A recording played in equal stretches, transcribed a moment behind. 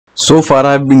So far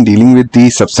I've been dealing with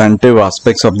the substantive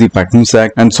aspects of the Patents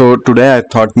Act, and so today I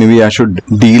thought maybe I should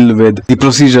deal with the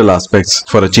procedural aspects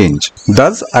for a change.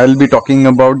 Thus, I'll be talking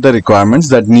about the requirements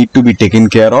that need to be taken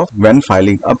care of when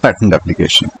filing a patent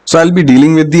application. So I'll be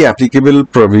dealing with the applicable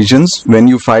provisions when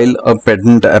you file a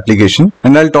patent application,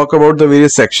 and I'll talk about the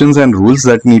various sections and rules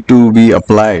that need to be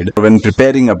applied when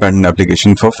preparing a patent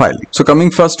application for filing. So coming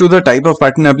first to the type of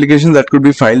patent application that could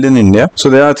be filed in India.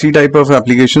 So there are three types of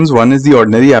applications. One is the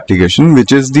ordinary application,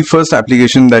 which is the first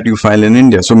application that you file in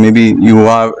India. So maybe you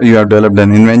have developed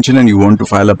an invention and you want to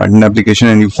file a patent application,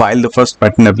 and you file the first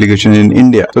patent application in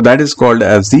India. So that is called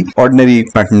as the ordinary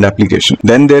patent application.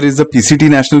 Then there is the PCT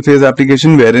national phase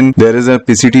application, wherein there is a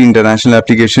PCT international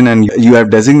application and you have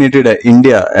designated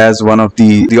India as one of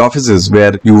the offices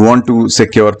where you want to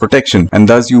secure protection, and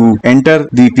thus you enter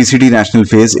the PCT national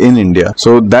phase in India.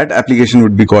 So that application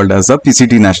would be called as a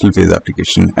PCT national phase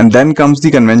application. And then comes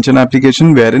the convention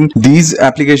application, wherein these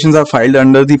applications are filed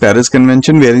under the Paris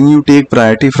Convention, wherein you take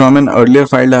priority from an earlier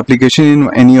filed application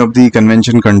in any of the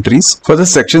convention countries. For the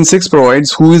section 6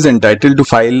 provides who is entitled to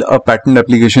file a patent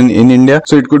application in India.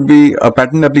 So it could be a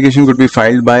patent application could be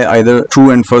filed by either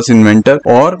true and first inventor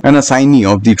or an assignee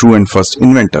of the true and first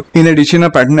inventor. In addition,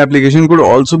 a patent application could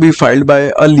also be filed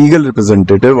by a legal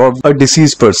representative of a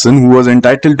deceased person who was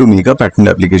entitled to make a patent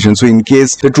application. So in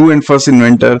case the true and first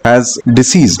inventor has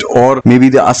deceased, or maybe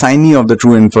the assignee of the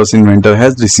true and first inventor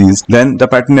has deceased, then the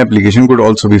patent application could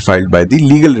also be filed by the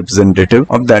legal representative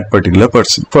of that particular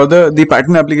person. Further, the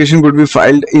patent application could be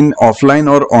filed in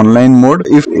offline or online mode.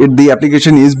 If the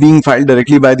application is being filed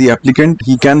directly by the applicant,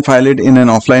 he can file it in an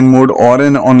offline mode or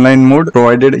an online mode,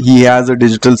 provided he has a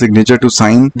digital signature to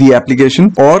sign the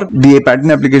application. Or the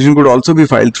patent application could also be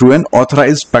filed through an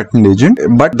authorized patent agent,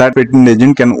 but that patent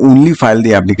agent can only file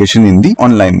the application in the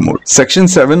online mode. Section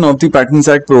 7 of the Patents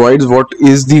Act provides what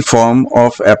is the form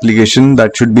of application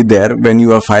that should be there when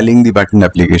you are filing the patent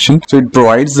application. So it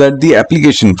provides that the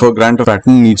application for grant of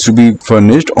patent needs to be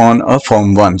furnished on a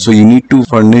form 1. So you need to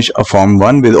furnish a form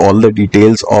 1 with all the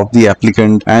details of the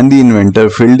applicant and the inventor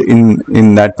filled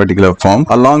in that particular form,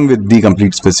 along with the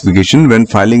complete specification when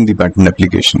filing the patent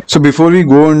application. So before we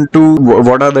go into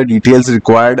what are the details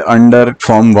required under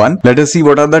form 1, let us see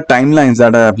what are the timelines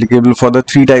that are applicable for the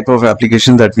three type of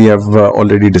applications that we have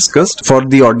already discussed. For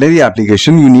the ordinary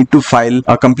application, you need to file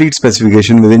a complete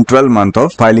specification within 12 months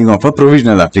of filing of a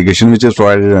provisional application, which is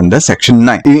provided under section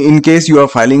 9. In case you are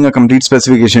filing a complete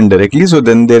specification directly, so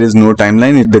then there is no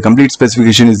timeline. The complete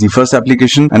specification is the first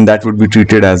application, and that would be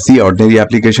treated as the ordinary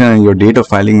application, and your date of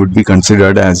filing would be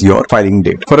considered as your filing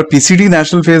date. For a PCT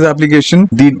national phase application,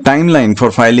 the timeline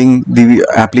for filing the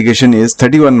application is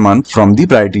 31 months from the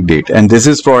priority date, and this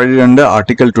is provided under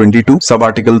Article 22,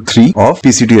 Sub-Article 3 of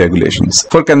PCT regulations.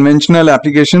 For conventional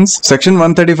applications, Section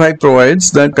 135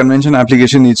 provides that convention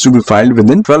application needs to be filed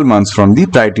within 12 months from the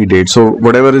priority date. So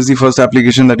whatever is the first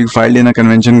application that you filed in a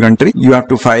convention country, you have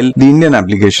to file the Indian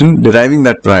application deriving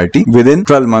that priority within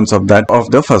 12 months of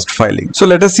the first filing. So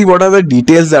let us see what are the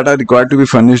details that are required to be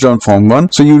furnished on form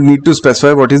 1. So you need to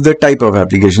specify what is the type of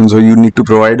application. So you need to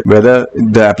provide whether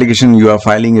the application you are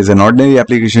filing is an ordinary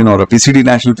application or a PCT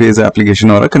national phase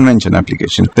application or a convention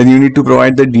application. Then you need to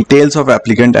provide the details of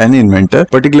applicant and inventor.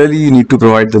 Particularly, you need to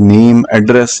provide the name,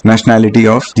 address, nationality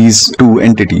of these two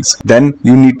entities. Then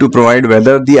you need to provide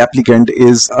whether the applicant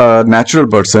is a natural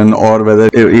person or whether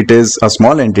it is a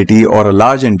small entity or a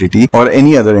large entity or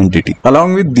any other entity.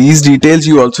 Along with these details,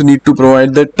 you also need to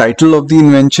provide the title of the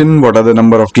invention, what are the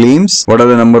number of claims, what are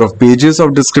the number of pages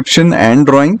of description and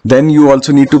drawing. Then you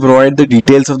also need to provide the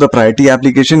details of the priority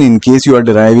application in case you are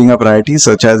deriving a priority,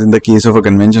 such as in the case of a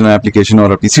conventional application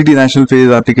or a PCT national phase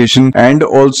application, and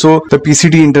also the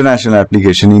PCT international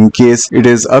application in case it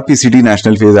is a PCT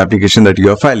national phase application that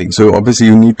you are filing. So obviously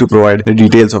you need to provide the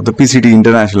details of the PCT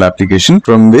international application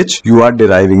from which you are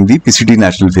deriving the PCT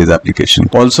national phase application.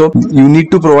 Also, you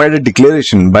need to provide a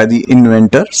declaration by the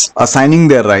inventors assigning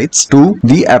their rights to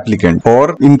the applicant,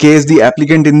 or in case the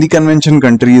applicant in the convention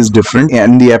country is different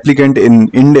and the applicant in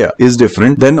India is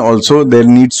different, then also there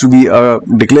needs to be a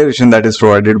declaration that is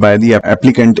provided by the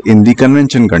applicant in the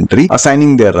convention country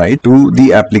assigning their right to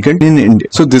the applicant in India.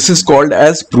 So this is called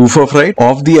as proof of right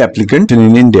of the applicant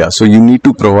in India. So you need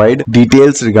to provide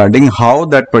details regarding how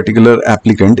that particular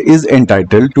applicant is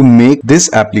entitled to make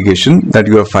this application that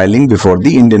you are filing before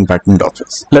the Indian Patent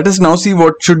Office. Let us now see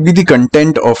what should be the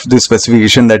content of this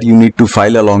specification that you need to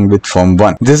file along with form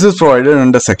 1. This is provided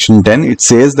under section 10. It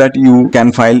says that you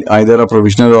can file either a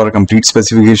provisional or a complete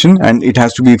specification, and it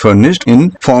has to be furnished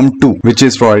in form 2, which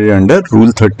is provided under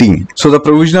rule 13. So the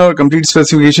provisional or complete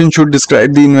specification should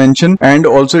describe the invention, and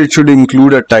also it should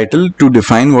include a title to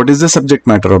define what is the subject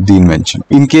matter of the invention.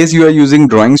 In case you are using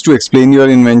drawings to explain your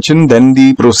invention, then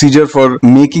the procedure for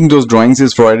making those drawings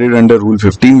is provided under Rule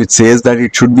 15, which says that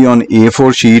it should be on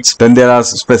A4 sheets. Then there are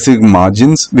specific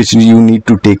margins which you need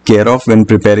to take care of when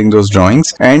preparing those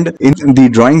drawings, and in the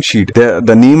drawing sheet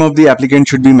the name of the applicant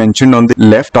should be mentioned on the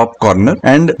left top corner,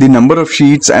 and the number of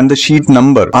sheets and the sheet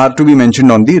number are to be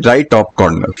mentioned on the right top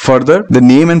corner. Further, the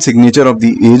name and signature of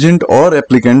the agent or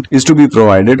applicant is to be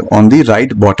provided on the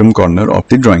right bottom corner of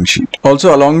the drawing sheet.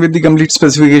 Also, along with the complete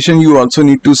specification, you also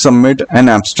need to submit an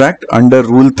abstract under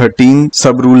Rule 13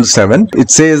 sub Rule 7. It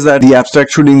says that the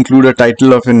abstract should include a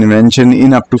title of an invention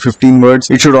in up to 15 words.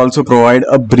 It should also provide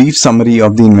a brief summary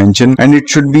of the invention, and it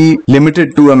should be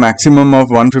limited to a maximum of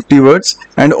 150 words,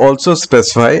 and also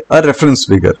specify a reference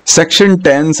figure. Section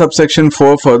 10 subsection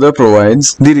 4 further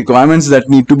provides the requirements that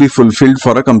need to be fulfilled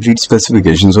for a complete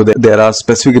specification. So there are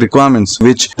specific requirements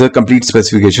which the complete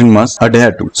specification must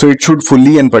adhere to. So it should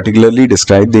fully and particularly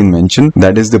describe the invention.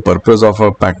 That is the purpose of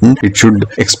a patent. It should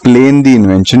explain the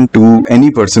invention to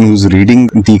any person who's reading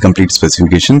the complete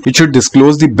specification. It should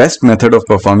disclose the best method of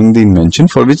performing the invention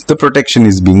for which the protection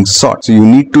is being sought. So you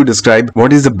need to describe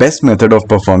what is the best method of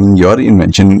performing your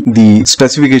invention. The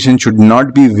specification should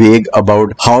not be vague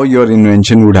about how your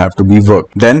invention would have to be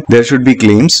worked. Then there should be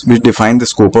claims which define the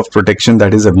scope of protection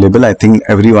that is available. I think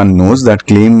everyone knows that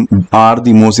claims are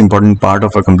the most important part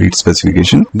of a complete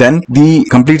specification. Then the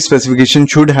complete specification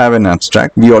should have an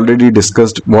abstract. We already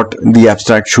discussed what the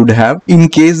abstract should have. In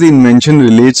case the invention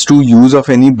relates to use of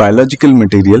any biological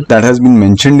material that has been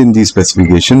mentioned in the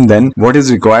specification, then what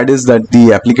is required is that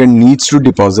the applicant needs to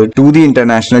deposit to the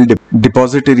International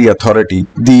Depository Authority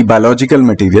the biological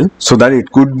material so that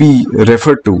it could be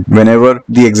referred to whenever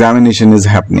the examination is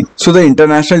happening. So the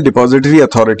International Depository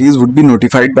Authorities would be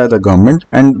notified by the government,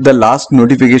 and the last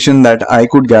notification that I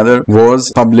could gather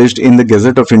was published in the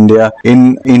Gazette of India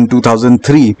in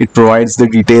 2003. It provides the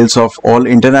details of all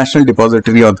international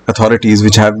depository authorities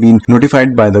which have been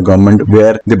notified by the government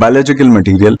where the biological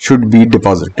material should be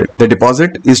deposited. The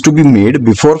deposit is to be made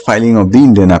before filing of the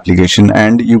Indian application,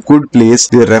 and you could place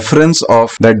the reference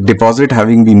of that deposit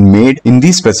having been made in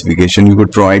the specification. You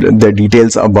could provide the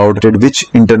details about which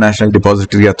international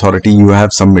depository authority you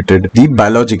have submitted the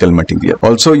biological material.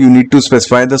 Also, you need to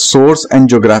specify the source and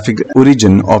geographic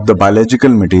origin of the biological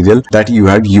material that you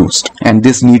have used, and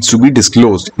this needs to be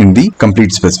disclosed in the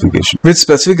complete specification. With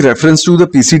specific reference to the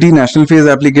PCT national phase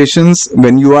applications,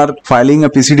 when you are filing a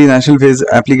PCT national phase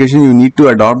application, you need to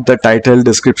adopt the title,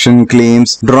 description,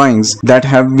 claims, drawings that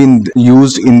have been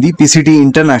used in the PCT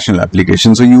international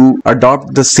application. So you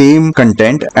adopt the same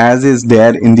content as is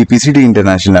there in the PCT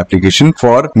international application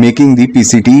for making the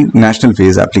PCT national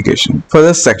phase application.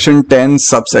 Further, section 10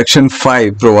 subsection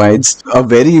 5 provides a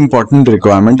very important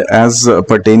requirement as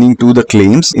pertaining to the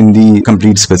claims in the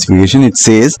complete specification. It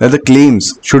says that the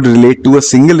claims should relate to a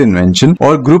single invention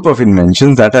or group of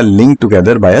inventions that are linked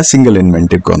together by a single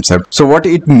inventive concept. So what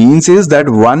it means is that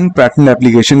one patent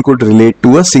application could relate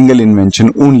to a single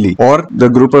invention only, or the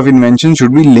group of inventions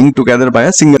should be linked together by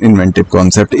a single inventive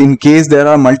concept. In case there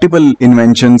are multiple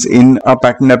inventions in a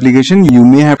patent application, you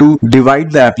may have to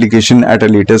divide the application at a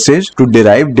later stage to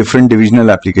derive different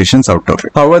divisional applications out of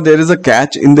it. However, there is a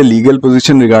catch in the legal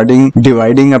position regarding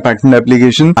dividing a patent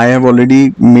application. I have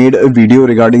already made a video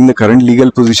regarding the current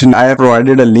legal position. I have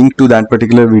provided a link to that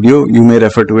particular video. You may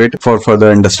refer to it for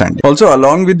further understanding. Also,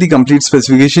 along with the complete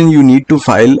specification, you need to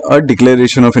file a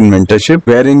declaration of inventorship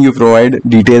wherein you provide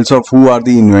details of who are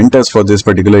the inventors for this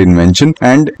particular invention,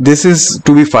 and this is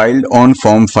to be filed on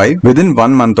Form 5 within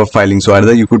 1 month of filing. So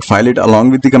either you could file it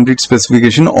along with the complete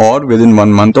specification or within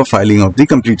 1 month of filing of the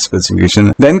complete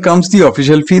specification. Then comes the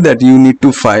official fee that you need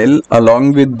to file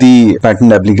along with the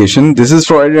patent application. This is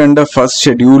provided under first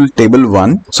schedule table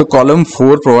 1. So column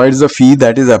 4 provides a fee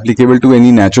that is applicable to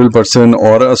any natural person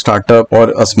or a startup or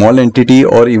a small entity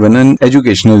or even an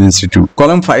educational institute.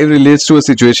 Column 5 relates to a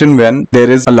situation when there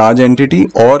is a large entity,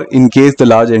 or in case the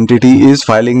large entity is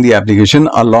filing the application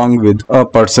along with a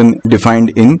person defined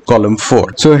in column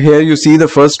 4. So here you see the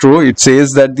first row. It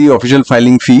says that the official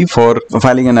filing fee for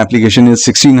filing an application is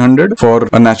 1600 for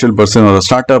a natural person or a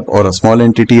startup or a small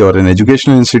entity or an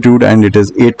educational institute, and it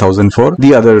is 8000 for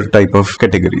the other type of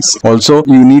categories. Also,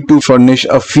 you need to furnish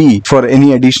a fee for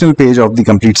any additional page of the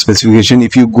complete specification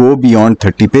if you go beyond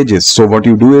 30 pages. So what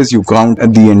you do is you count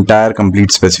the entire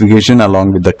complete specification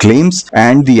along with the claims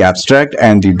and the abstract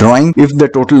and the drawing. If the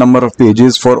total number of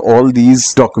pages for all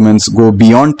these documents go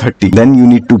beyond 30, then you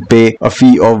need to pay a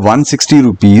fee of 160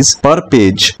 rupees per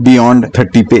page beyond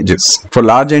 30 pages. For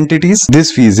large entities,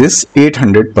 this fee is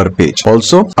 800 per page.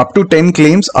 Also, up to 10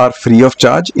 claims are free of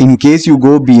charge. In case you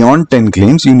go beyond 10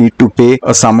 claims, you need to pay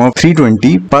a sum of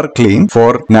 320 per claim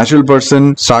for natural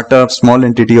person, startup, small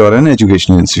entity or an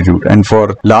educational institute, and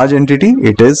for large entity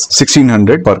it is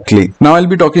 1600 per claim. Now I'll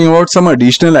be talking about some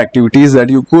additional activities that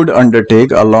you could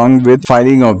undertake along with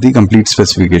filing of the complete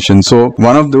specification. So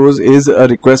one of those is a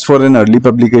request for an early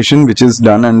publication, which is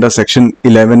done under section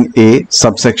 11A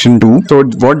subsection 2. So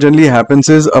what generally happens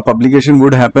is a publication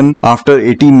would happen after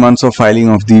 18 months of filing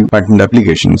of the patent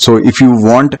application. So if you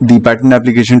want the patent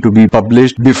application to be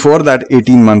published before that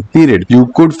 18-month period, you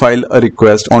could file a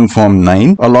request on form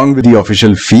 9 along with the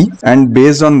official fee, and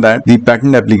based on that the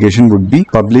patent application would be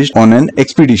published on an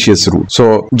expeditious route.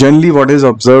 So generally what is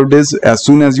observed is as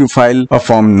soon as you file a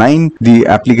form 9, the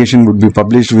application would be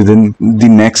published within the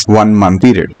next 1 month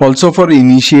period. Also, for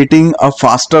initiating a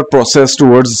faster process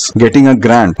towards getting a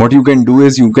grant, what you can do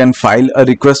is you can file a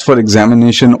request for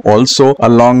examination also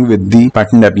along with the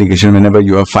patent application whenever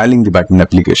you are filing the patent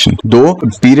application. Though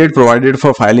period provided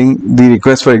for filing the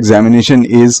request for examination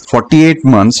is 48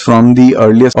 months from the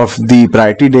earliest of the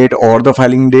priority date or the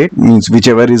filing date, means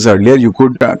whichever is earlier, you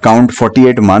could count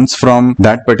 48 months from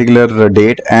that particular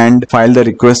date and file the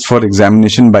request for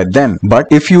examination by then. But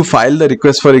if you file the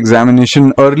request for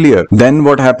examination earlier, then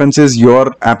what happens is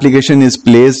your application is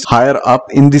placed higher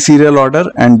up in the serial order,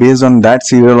 and based on that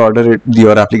serial order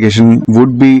your application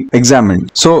would be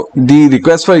examined. So the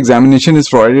request for examination is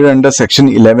provided under section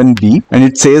 11B, and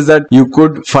it says that you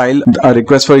could file a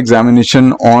request for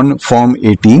examination on form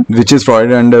 18, which is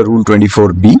provided under rule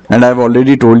 24B, and I've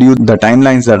already told you the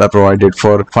timelines that are provided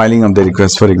for filing of the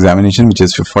request for examination, which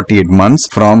is 48 months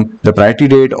from the priority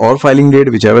date or filing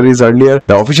date, whichever is earlier.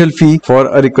 The official fee for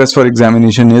a request for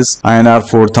examination is INR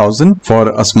 4,000 for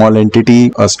a small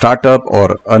entity, a startup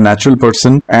or a natural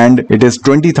person, and it is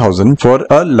 20,000 for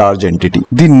a large entity.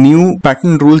 The new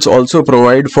patent rules also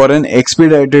provide for an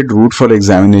expedited route for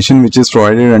examination, which is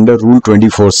provided under rule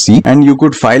 24C, and you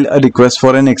could file a request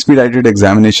for an expedited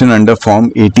examination under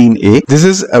form 18A. This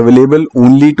is available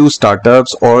only to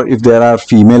startups, or if there are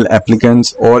female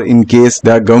applicants, or in case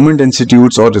there are government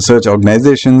institutes or research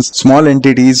organizations, small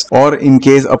entities, or in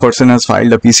case a person has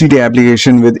filed a PCT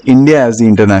application with India as the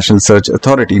International Search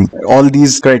Authority. All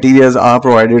these criteria are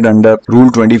provided under rule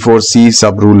 24C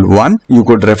sub rule 1. You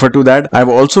could refer to that. I've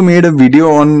also made a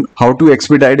video on how to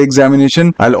expedite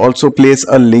examination. I'll also place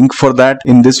a link for that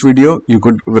in this video. You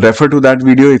could refer to that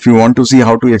video if you want to see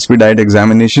how to expedite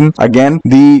examination. Again,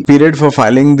 the period for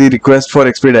filing the request for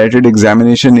expedited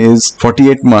examination is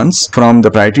 48 months from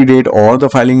the priority date or the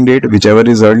filing date, whichever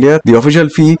is earlier. The official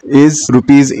fee is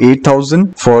rupees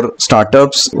 8,000 for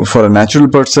startups, for a natural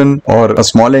person or a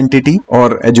small entity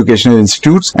or educational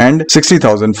institutes, and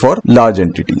 60,000 for large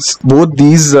entities. Both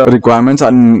these requirements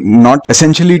are not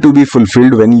essentially to be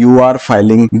fulfilled when you are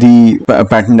filing the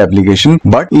patent application,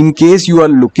 but in case you are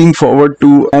looking forward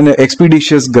to an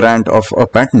expeditious grant of a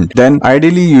patent, then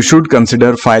ideally you should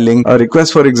consider filing a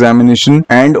request for examination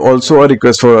and also a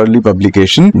request for early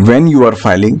publication when you are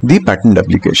filing the patent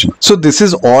application. So this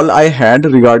is all I had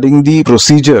regarding the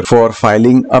procedure for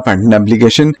filing a patent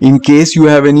application. In case you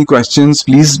have any questions,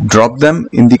 please drop them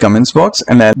in the comments box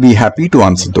and I'll be happy to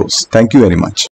answer those. Thank you very much.